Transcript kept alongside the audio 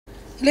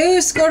Hello,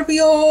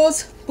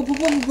 Scorpios. Bup,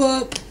 bup,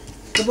 bup,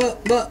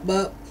 bup, bup,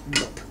 bup,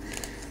 bup.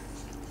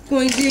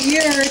 Going to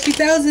your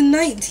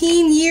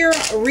 2019 year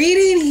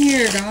reading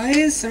here,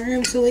 guys. Sorry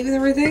I'm so late with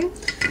everything.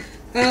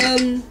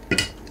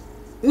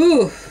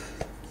 Ooh.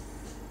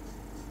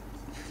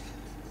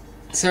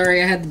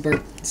 Sorry, I had to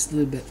burp just a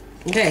little bit.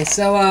 Okay,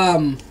 so,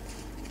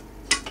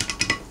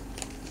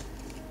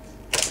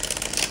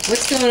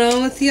 what's going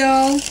on with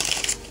y'all?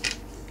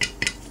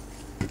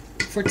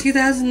 For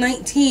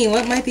 2019,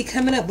 what might be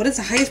coming up? What is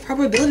the highest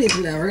probability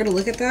for that? We're going to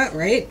look at that,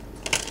 right?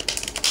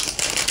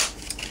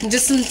 And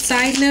just some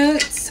side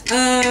notes.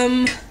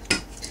 I'm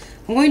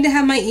going to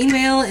have my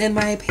email and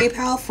my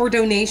PayPal for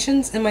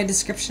donations in my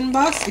description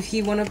box if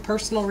you want a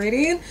personal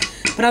reading.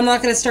 But I'm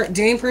not going to start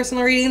doing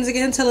personal readings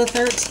again until the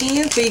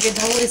 13th. But you can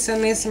totally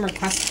send me some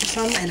requests for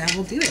some and I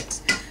will do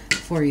it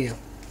for you.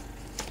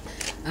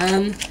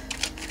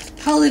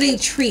 Holiday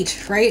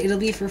treat, right? It'll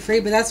be for free,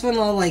 but that's when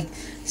I'll, like,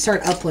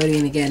 start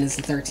uploading again is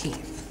the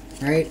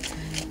 13th, right?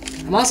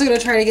 I'm also going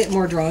to try to get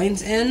more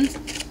drawings in.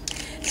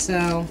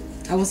 So,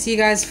 I will see you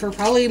guys for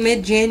probably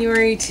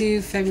mid-January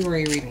to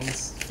February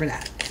readings for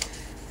that.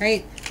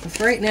 Right? But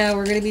for right now,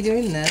 we're going to be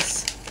doing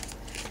this.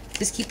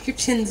 Just keep your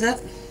chins up.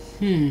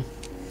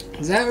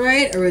 Is that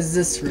right, or is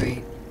this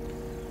right?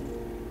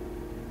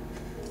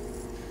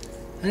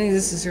 I think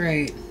this is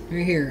right.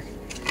 Right here.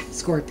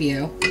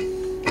 Scorpio.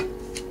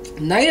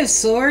 Knight of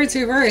Swords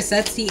reverse.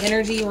 That's the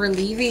energy we're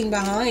leaving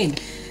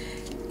behind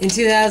in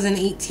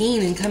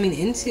 2018 and coming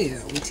into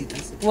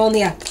 2000. Well,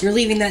 yeah, you're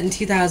leaving that in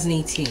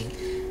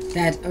 2018.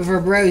 That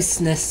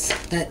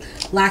verboseness, that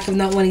lack of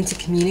not wanting to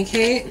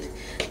communicate.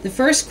 The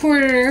first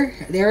quarter,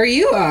 there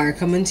you are,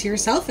 coming to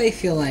yourself, I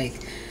feel like.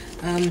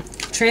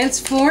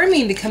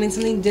 Transforming, becoming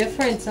something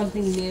different,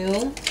 something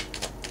new.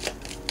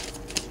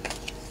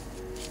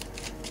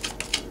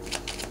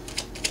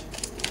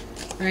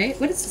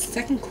 Right? What is the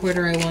second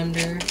quarter, I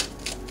wonder?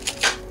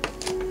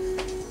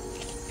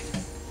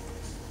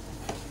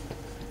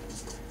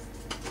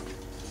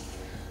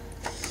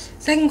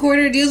 Second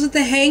quarter deals with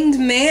the Hanged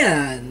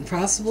Man.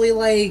 Possibly,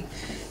 like,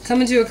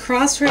 coming to a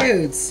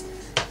crossroads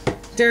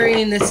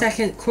during the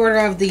second quarter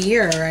of the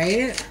year,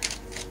 right?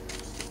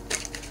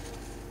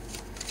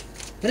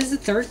 What is the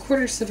third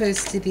quarter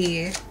supposed to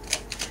be?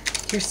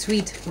 Your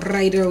sweet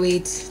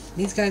Rider-Waite.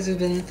 These guys have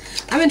been...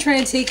 I've been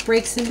trying to take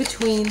breaks in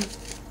between.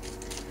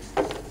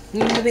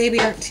 Me and the baby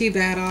aren't too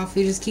bad off.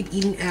 We just keep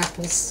eating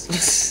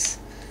apples.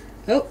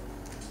 Oh.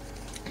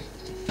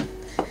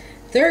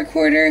 Third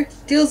quarter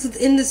deals with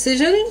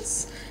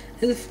indecisions.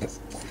 And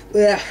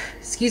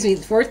excuse me.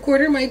 The fourth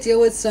quarter might deal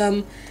with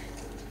some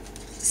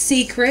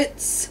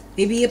secrets.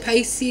 Maybe a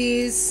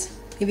Pisces.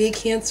 Maybe a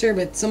Cancer.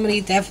 But somebody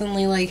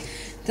definitely, like,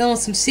 dealing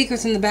with some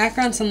secrets in the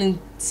background. Something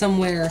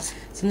somewhere.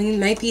 Something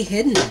might be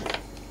hidden.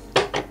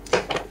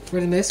 For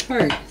the most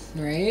part.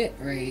 Right?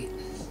 Right.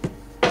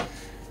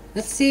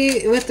 Let's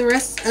see what the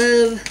rest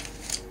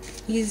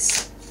of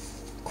these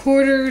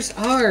quarters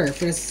are.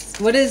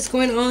 What is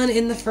going on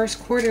in the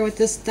first quarter with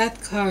this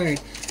death card?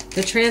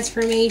 The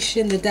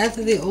transformation, the death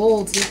of the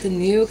old, let the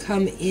new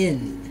come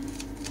in.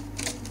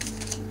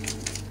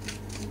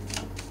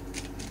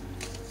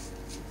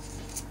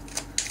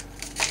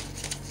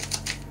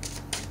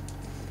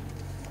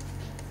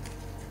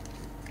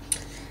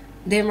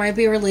 There might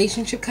be a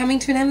relationship coming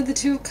to an end with the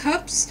Two of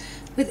Cups.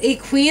 With a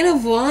Queen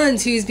of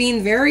Wands who's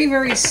being very,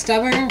 very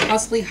stubborn,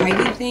 possibly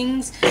hiding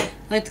things. I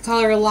like to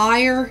call her a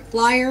liar,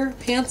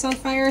 pants on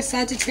fire,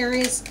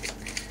 Sagittarius,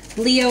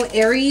 Leo,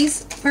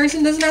 Aries.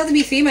 Person doesn't have to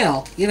be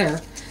female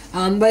either.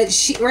 But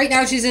right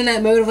now she's in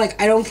that mode of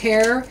like, I don't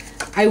care,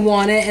 I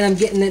want it, and I'm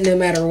getting it no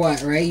matter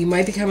what, right? You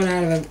might be coming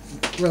out of a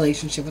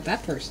relationship with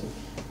that person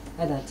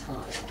at that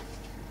time.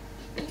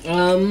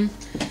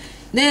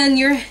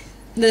 Then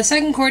the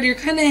second quarter, you're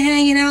kind of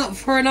hanging out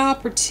for an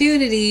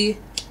opportunity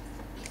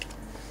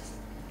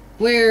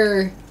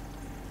where,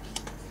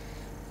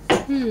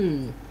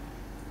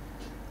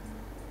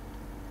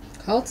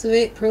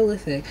 cultivate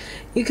prolific.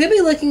 You could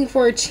be looking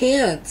for a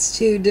chance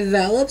to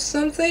develop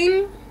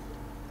something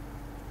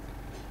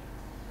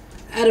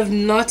out of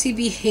naughty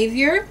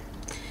behavior.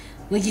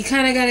 Like, you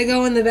kind of got to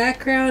go in the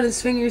background and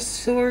swing your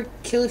sword,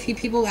 kill a few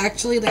people,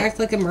 actually act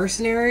like a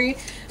mercenary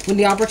when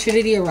the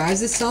opportunity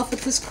arrives itself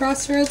at this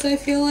crossroads, I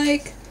feel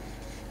like.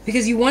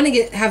 Because you want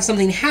to have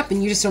something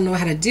happen, you just don't know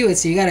how to do it,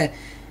 so you got to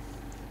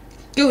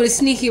go with a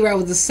sneaky route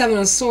with the Seven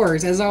of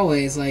Swords, as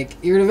always. Like,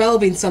 you're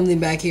developing something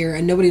back here,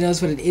 and nobody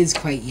knows what it is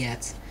quite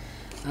yet.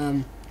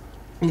 In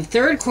the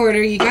third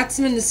quarter, you got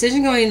some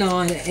indecision going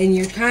on, and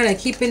you're kind of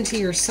keeping to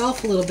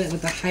yourself a little bit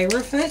with the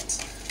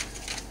Hierophant.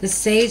 The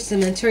Sage, the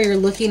Mentor, you're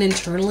looking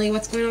internally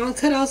what's going on.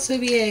 Could also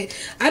be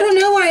I don't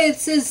know why it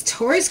says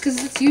Taurus,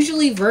 because it's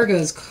usually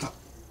Virgo's.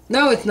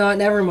 No, it's not.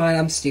 Never mind.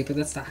 I'm stupid.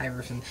 That's the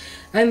Hierophant.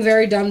 I'm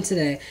very dumb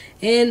today.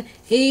 And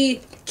a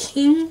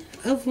King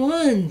of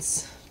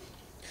Wands.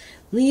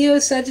 Leo,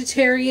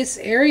 Sagittarius,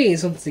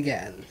 Aries once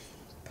again.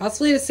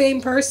 Possibly the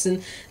same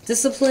person.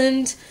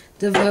 Disciplined,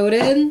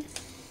 devoted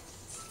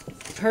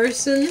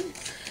person.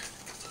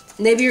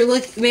 Maybe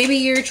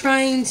you're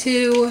trying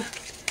to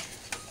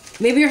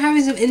Maybe you're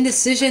having some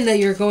indecision that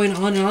you're going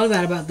on and on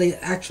about the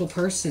actual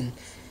person.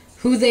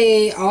 Who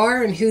they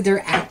are and who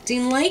they're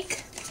acting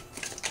like.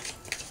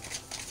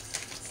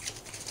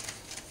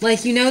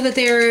 Like, you know that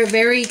they're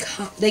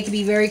they can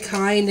be very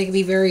kind, they can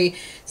be very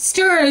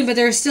stern, but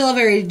they're still a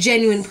very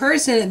genuine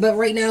person. But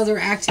right now they're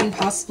acting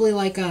possibly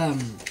like a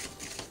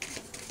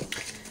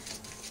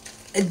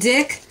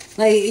dick.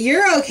 Like,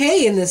 you're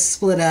okay in this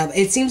split up.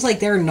 It seems like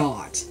they're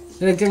not.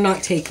 Like, they're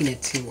not taking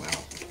it too well.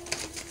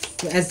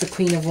 As the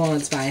Queen of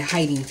Wands by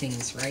hiding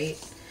things, right?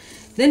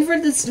 Then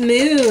for this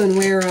moon,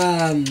 where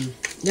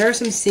there are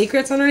some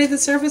secrets underneath the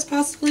surface,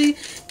 possibly.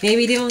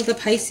 Maybe dealing with a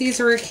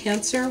Pisces or a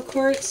Cancer, of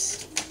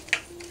course.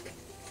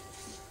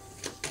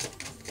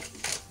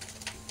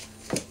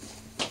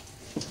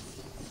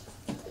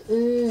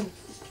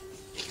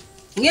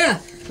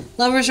 Yeah,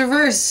 Lover's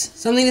reverse.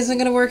 Something isn't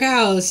going to work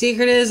out. The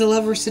secret is a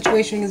lover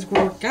situation is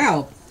going to work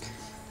out.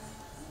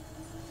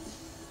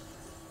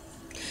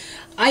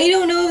 I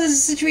don't know if this is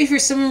a situation where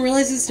someone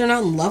realizes they're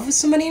not in love with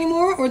somebody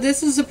anymore, or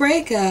this is a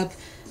breakup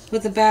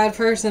with a bad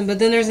person, but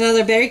then there's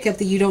another breakup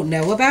that you don't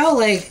know about,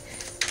 like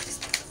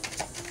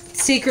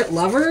secret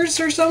lovers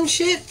or some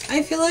shit,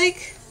 I feel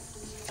like.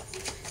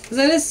 Is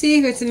that a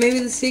secret? So maybe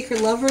the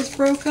secret lovers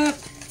broke up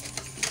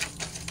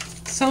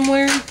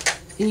somewhere,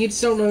 and you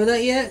just don't know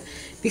that yet?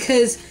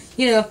 Because,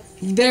 you know,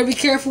 you better be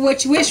careful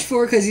what you wish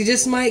for, because you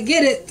just might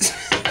get it.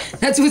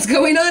 That's what's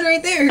going on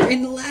right there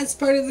in the last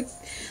part of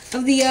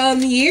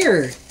the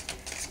year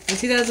of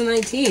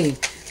 2019.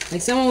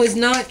 Like, someone was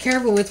not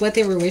careful with what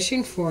they were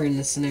wishing for in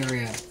this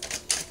scenario.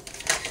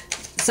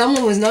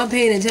 Someone was not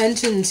paying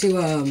attention to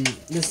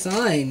the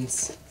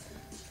signs.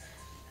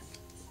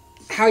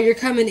 How you're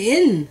coming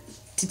in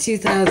to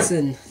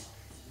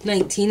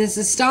 2019 as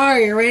a star.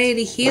 You're ready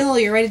to heal.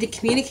 You're ready to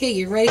communicate.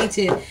 You're ready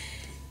to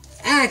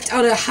act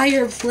on a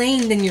higher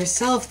plane than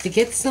yourself to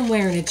get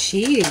somewhere and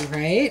achieve,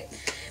 right?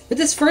 But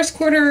this first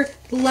quarter,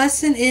 the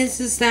lesson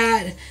is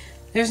that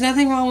there's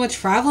nothing wrong with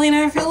traveling,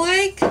 I feel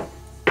like.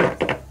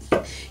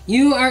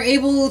 You are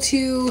able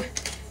to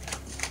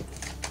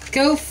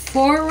go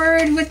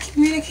forward with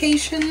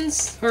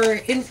communications or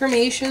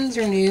informations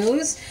or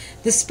news,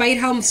 despite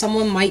how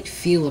someone might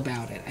feel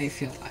about it, I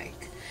feel like.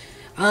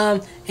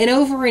 And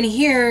over in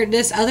here,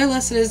 this other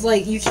lesson is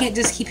like, you can't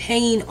just keep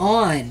hanging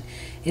on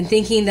and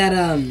thinking that,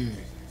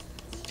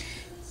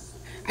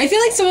 I feel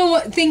like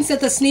someone thinks that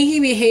the sneaky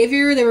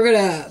behavior, they were going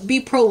to be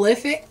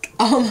prolific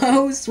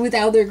almost with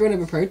how they're going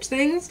to approach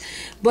things.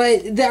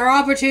 But their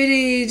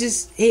opportunity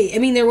just, I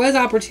mean, there was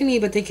opportunity,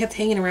 but they kept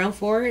hanging around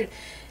for it.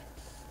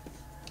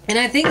 And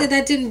I think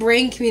that didn't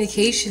bring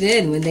communication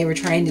in when they were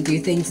trying to do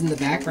things in the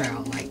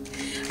background. Like,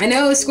 I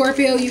know,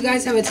 Scorpio, you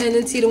guys have a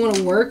tendency to want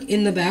to work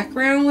in the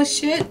background with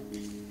shit.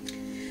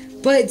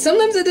 But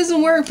sometimes it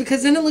doesn't work,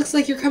 because then it looks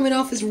like you're coming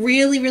off as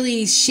really,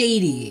 really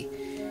shady.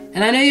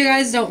 And I know you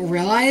guys don't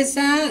realize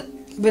that,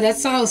 but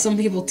that's how some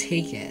people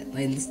take it.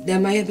 Like,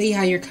 that might be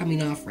how you're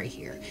coming off right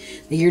here.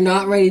 That you're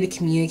not ready to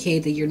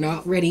communicate, that you're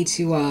not ready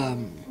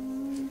to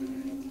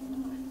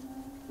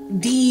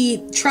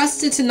be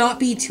trusted to not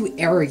be too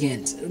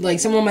arrogant. Like,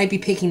 someone might be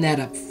picking that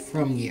up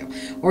from you.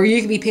 Or you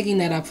could be picking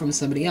that up from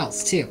somebody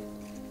else, too.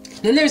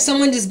 Then there's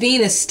someone just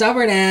being a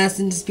stubborn ass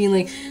and just being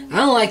like, I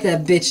don't like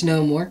that bitch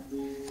no more.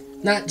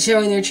 Not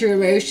showing their true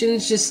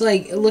emotions, just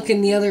like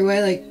looking the other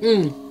way, like,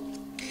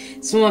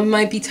 Someone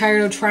might be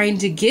tired of trying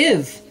to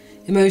give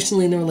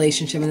emotionally in the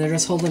relationship, and they're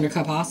just holding their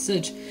cup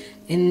hostage.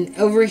 And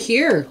over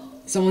here,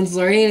 someone's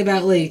learning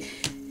about, like,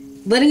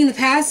 letting the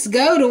past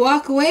go to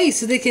walk away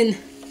so they can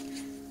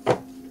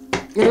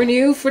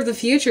renew for the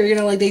future. You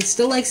know, like, they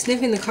still like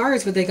sniffing the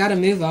cards, but they gotta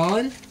move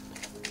on.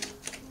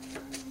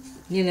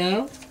 You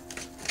know?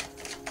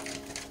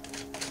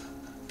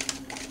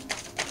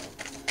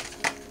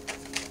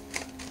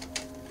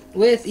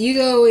 With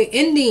you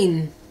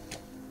ending.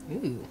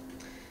 Ooh.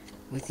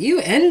 With you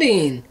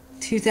ending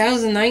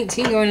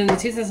 2019 going into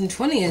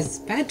 2020 as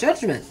bad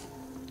judgment.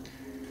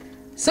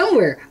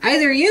 Somewhere.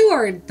 Either you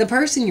or the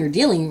person you're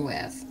dealing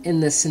with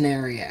in this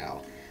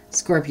scenario.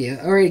 Scorpio.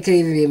 Or it could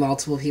even be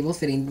multiple people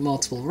fitting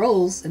multiple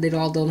roles, and they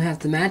all don't have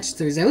to match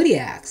their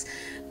zodiacs.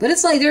 But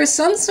it's like there's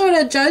some sort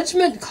of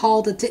judgment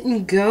call that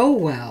didn't go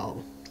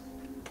well.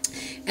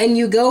 And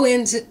you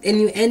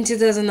end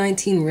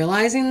 2019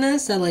 realizing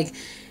this, that like,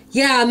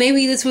 yeah,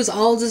 maybe this was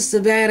all just a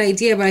bad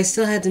idea, but I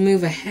still had to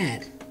move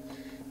ahead.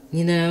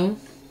 You know?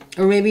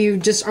 Or maybe you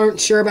just aren't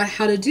sure about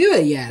how to do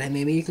it yet, and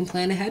maybe you can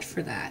plan ahead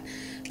for that.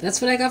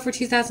 That's what I got for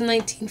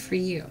 2019 for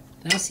you.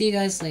 And I'll see you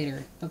guys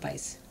later. Bye-bye.